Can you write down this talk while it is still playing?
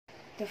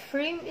The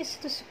frame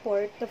is to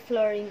support the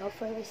flooring of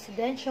a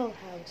residential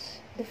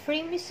house. The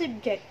frame is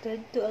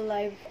subjected to a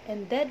live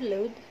and dead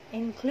load,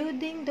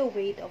 including the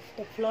weight of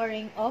the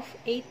flooring of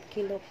 8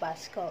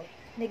 kilopascal,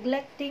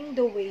 neglecting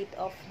the weight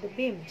of the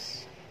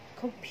beams.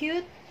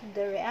 Compute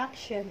the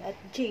reaction at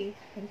G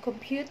and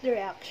compute the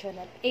reaction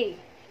at A.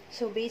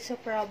 So, based sa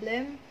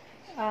problem,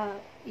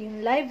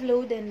 yung live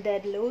load and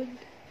dead load,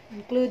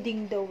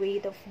 including the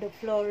weight of the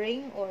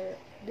flooring or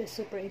the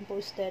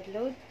superimposed dead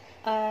load,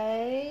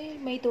 ay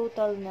may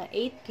total na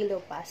 8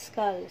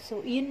 kilopascal.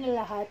 So, yun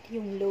na lahat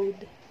yung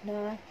load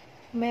na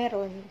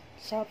meron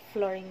sa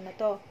flooring na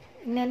to.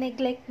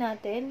 Na-neglect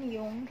natin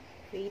yung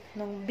weight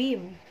ng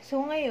beam.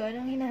 So, ngayon,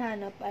 ang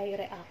hinahanap ay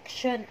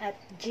reaction at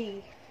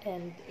G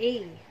and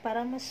A.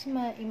 Para mas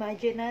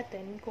ma-imagine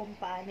natin kung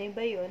paano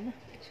ba yun.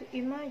 So,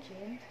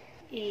 imagine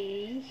A,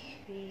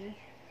 B,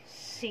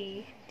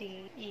 C,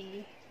 D,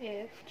 E,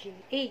 F, G,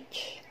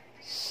 H.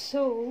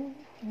 So,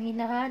 ang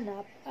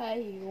hinahanap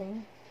ay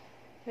yung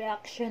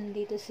reaction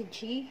dito sa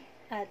G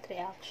at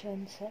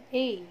reaction sa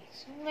A.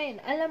 So,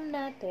 ngayon, alam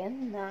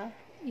natin na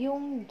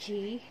yung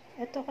G,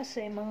 ito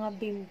kasi mga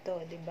beam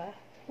to, diba?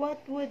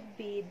 What would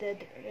be the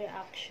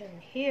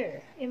reaction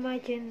here?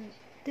 Imagine,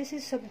 this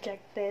is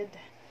subjected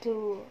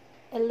to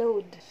a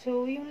load.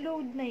 So, yung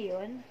load na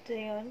yun, ito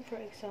yun,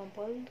 for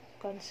example,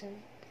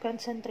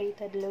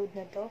 concentrated load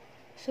na to.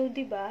 So,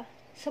 diba,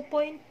 sa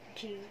point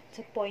G,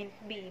 sa point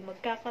B,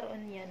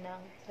 magkakaroon niya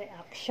ng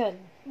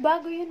reaction.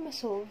 Bago yun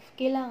masolve,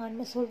 kailangan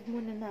masolve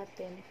muna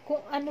natin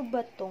kung ano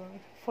ba tong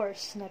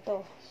force na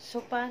to.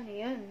 So, paano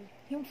yun?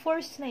 Yung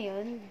force na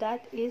yun,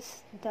 that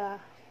is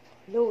the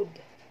load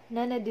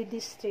na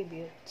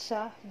nadidistribute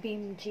sa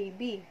beam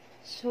GB.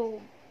 So,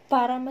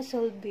 para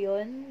masolve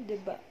yun,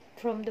 diba,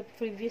 from the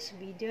previous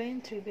video, yung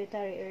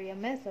tributary area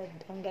method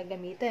ang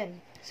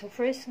gagamitin. So,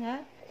 first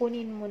nga,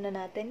 kunin muna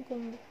natin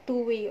kung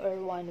two-way or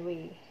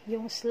one-way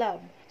yung slab.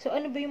 So,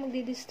 ano ba yung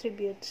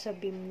magdidistribute sa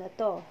beam na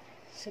to?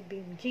 Sa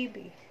beam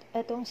GB.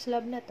 Itong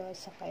slab na to,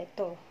 saka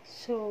ito.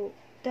 So,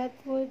 that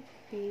would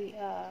be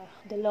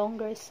the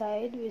longer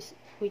side,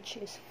 which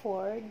is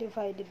 4,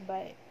 divided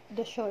by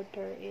the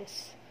shorter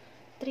is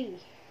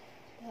 3.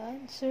 The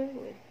answer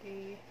would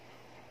be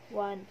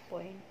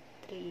 1.33.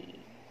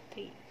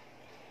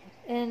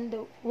 And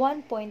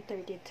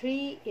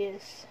 1.33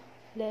 is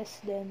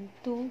less than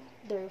 2,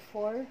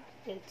 therefore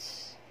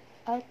it's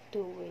a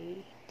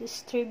two-way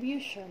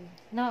distribution.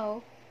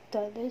 Now,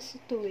 that is a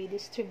two-way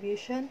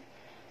distribution.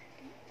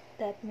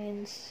 That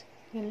means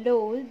yung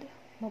load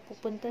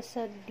mapupunta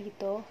sa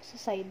dito, sa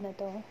side na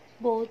to,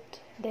 both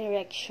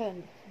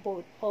direction,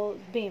 both all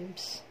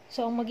beams.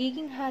 So, ang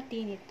magiging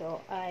hati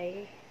nito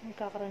ay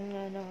magkakaroon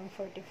nga ng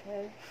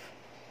 45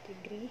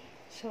 degree.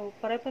 So,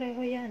 pare-pareho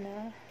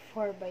yan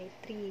 4 by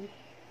 3.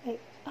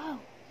 Ay,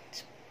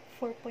 it's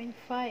 4.5.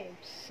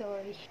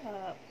 Sorry.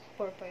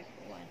 4.1.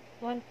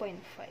 1.5.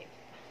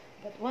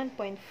 But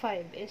 1.5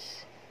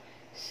 is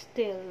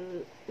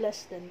still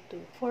less than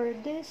 2. For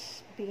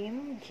this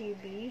beam,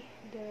 GB,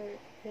 there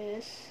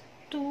is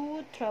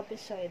 2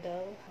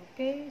 trapezoidal.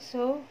 Okay?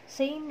 So,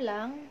 same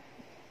lang.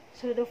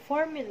 So, the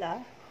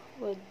formula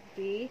would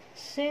be,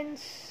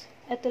 since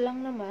ito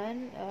lang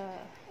naman,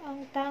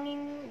 ang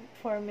tanging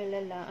formula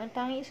lang, ang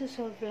tanging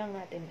isusolve lang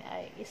natin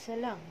ay isa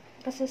lang.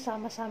 Kasi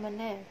sama-sama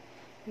na yan,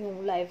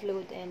 yung live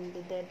load and the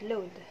dead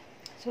load.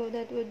 So,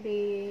 that would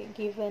be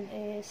given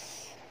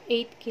is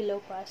 8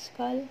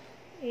 kilopascal,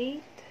 8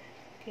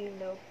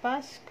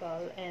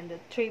 kilopascal, and the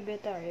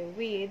tributary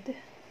width,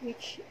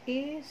 which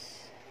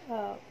is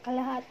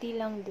kalahati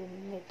lang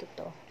din nito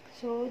to.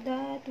 So,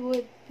 that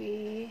would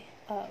be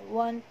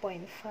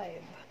 1.5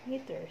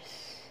 meters.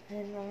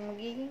 And ang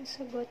magiging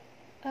sagot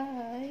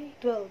ay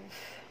 12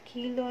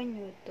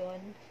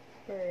 kilonewton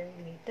per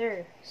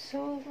meter.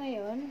 So,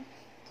 ngayon,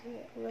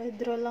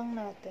 redraw lang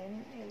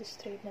natin,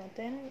 illustrate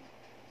natin.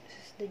 This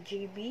is the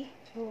GB.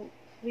 So,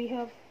 we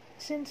have,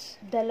 since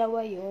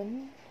dalawa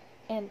yun,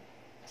 and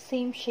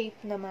same shape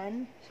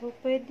naman, so,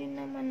 pwede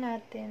naman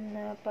natin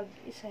na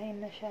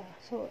pag-isahin na siya.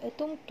 So,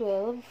 itong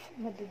 12,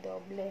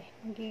 madidoble.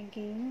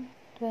 Magiging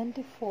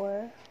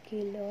 24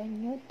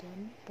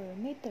 kilonewton per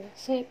meter.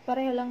 Kasi,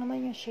 pareho lang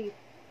naman yung shape.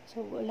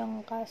 So,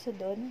 walang kaso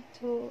doon.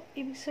 So,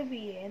 ibig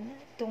sabihin,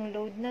 itong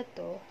load na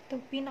to,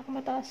 itong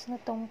pinakamataas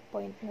na tong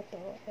point na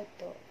to,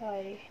 ito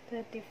ay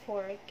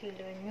 34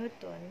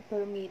 kilonewton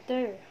per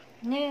meter.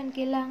 Ngayon,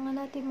 kailangan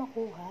natin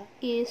makuha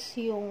is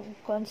yung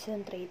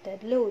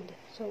concentrated load.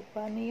 So,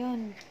 paano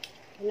yun?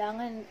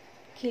 Kailangan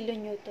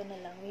kilonewton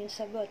na lang yung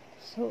sagot.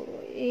 So,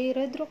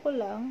 i-redraw ko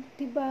lang,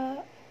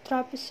 diba,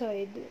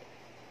 trapezoid,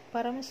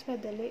 para mas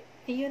madali,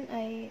 yun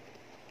ay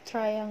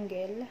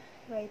triangle,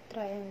 right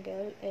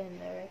triangle,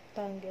 and a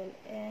rectangle,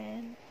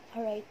 and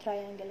a right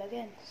triangle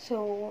again.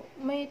 So,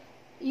 may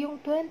yung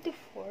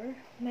 24,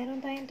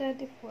 meron tayong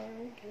 24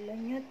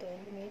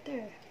 kilonewton per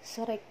meter.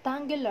 Sa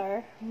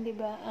rectangular, di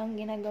ba, ang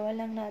ginagawa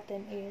lang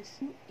natin is,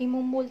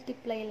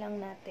 imumultiply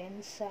lang natin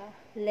sa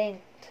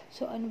length.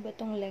 So, ano ba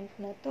tong length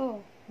na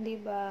to? Di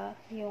ba,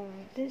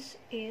 yung, this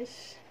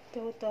is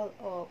total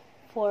of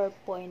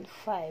 4.5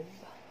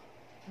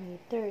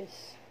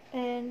 meters.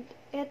 And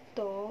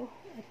ito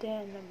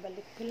yan,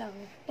 nabalik ko lang.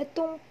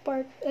 Itong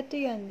part, ito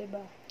yan, di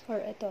ba?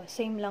 Or ito,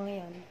 same lang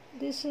yan.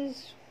 This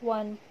is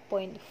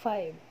 1.5.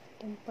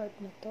 Itong part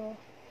na to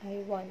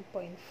ay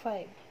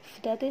 1.5. If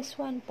that is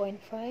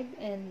 1.5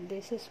 and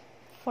this is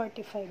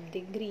 45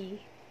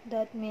 degree,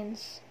 that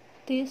means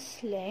this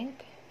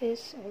length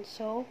is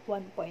also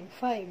 1.5.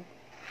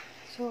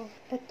 So,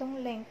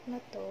 itong length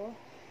na to,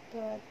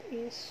 that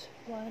is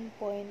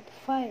 1.5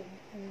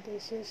 and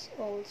this is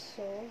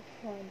also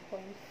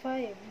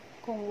 1.5.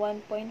 Kung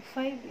 1.5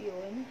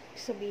 yun,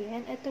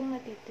 sabihin itong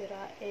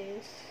natitira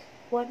is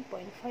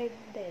 1.5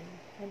 din.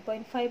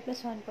 1.5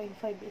 plus 1.5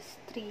 is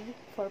 3.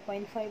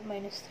 4.5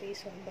 minus 3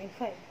 is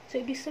 1.5.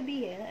 So, ibig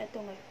sabihin,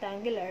 itong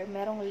rectangular,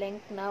 merong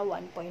length na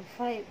 1.5.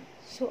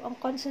 So, ang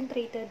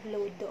concentrated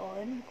load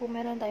doon, kung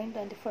meron tayong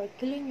 24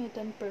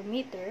 kN per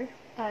meter,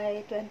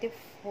 ay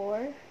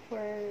 24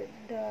 for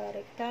the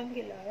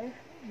rectangular,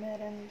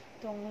 meron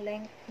tong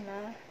length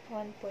na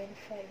 1.5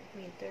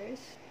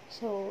 meters.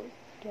 So,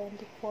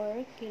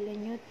 24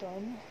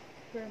 kilonewton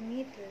per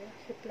meter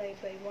supplied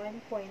by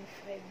 1.5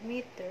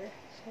 meter.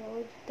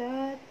 So,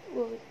 that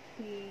would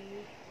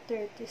be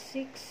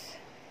 36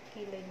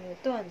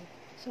 kilonewton.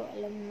 So,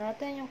 alam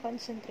natin yung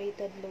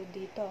concentrated load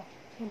dito.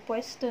 Yung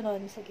pwesto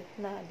nun sa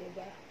gitna,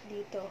 diba?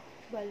 Dito.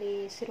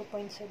 Bali,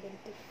 0.75.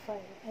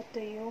 Ito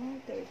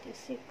yung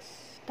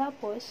 36.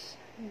 Tapos,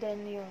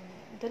 then yung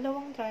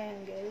dalawang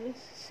triangles,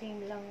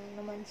 same lang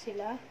naman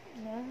sila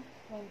na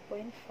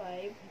 1.5,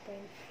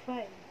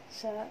 1.5.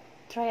 Sa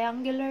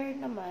triangular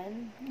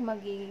naman,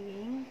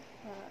 magiging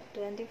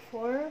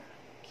 24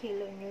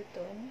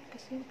 kilonewton.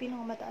 Kasi yung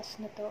pinakamataas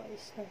na to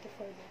is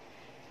 24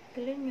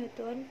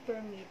 kilonewton per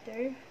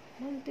meter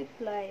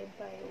multiply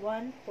by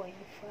 1.5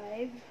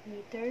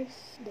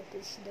 meters, that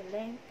is the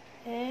length,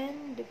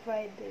 and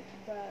divided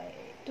by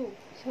 2.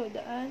 So,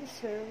 the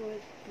answer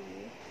would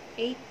be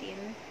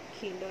 18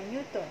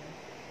 kilonewton.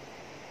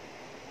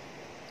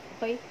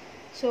 Okay?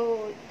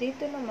 So,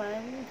 dito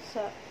naman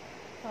sa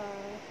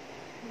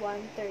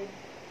 1/3,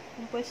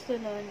 ang pwesto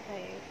nun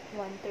ay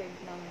 1/3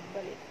 ng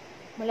balit.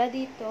 Mula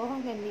dito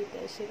hanggang dito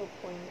is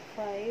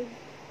 0.5.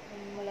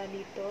 Mula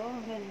dito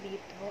hanggang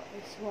dito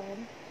is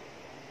 1.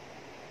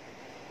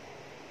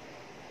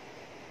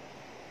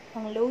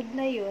 Ang load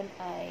na yun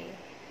ay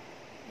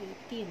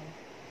 18.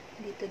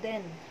 Dito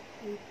din,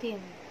 18.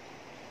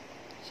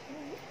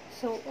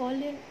 So all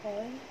in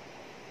all,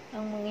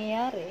 ang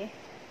mangyayari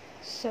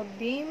sa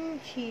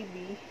beam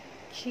GB,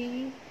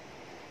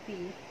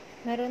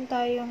 meron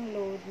tayong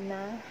load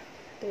na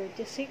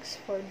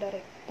 36 for the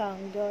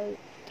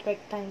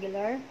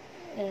rectangular,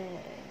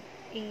 and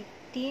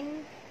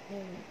 18,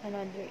 and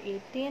another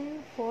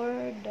 18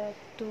 for the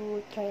two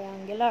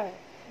triangular.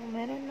 So,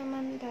 meron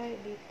naman tayo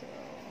dito,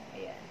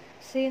 ayan.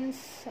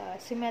 Since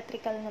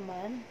symmetrical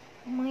naman,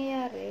 ang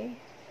mangyayari,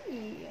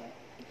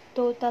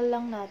 total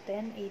lang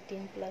natin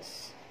 18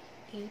 plus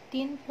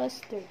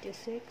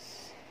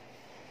 36.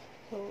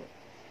 So,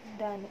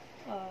 the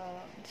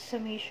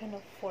summation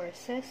of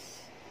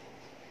forces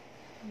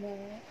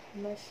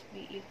must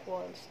be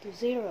equals to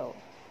 0.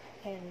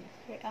 And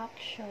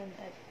reaction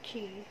at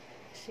G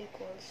is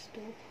equals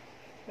to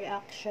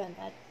reaction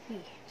at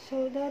P.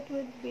 So, that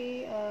would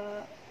be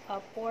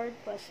upward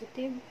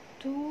positive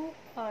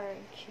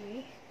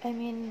 2RG.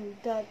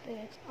 That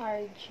is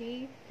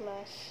RG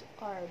plus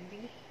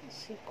RB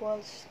is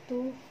equals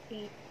to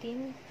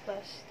 18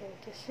 plus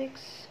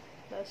 36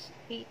 plus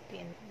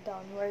 18.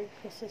 Downward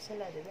kasi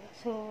sila, diba?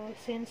 So,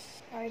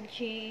 since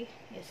RG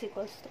is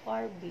equals to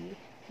RB,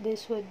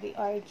 this would be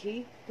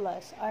RG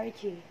plus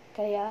RG.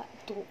 Kaya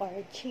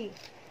 2RG.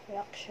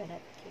 Reaction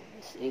at G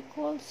is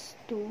equals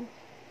to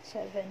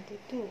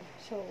 72.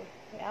 So,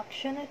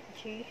 reaction at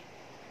G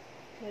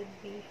would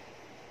be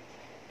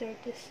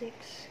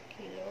 36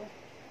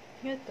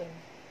 kilonewton.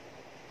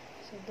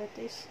 So, that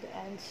is the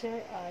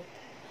answer at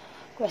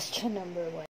question number 1.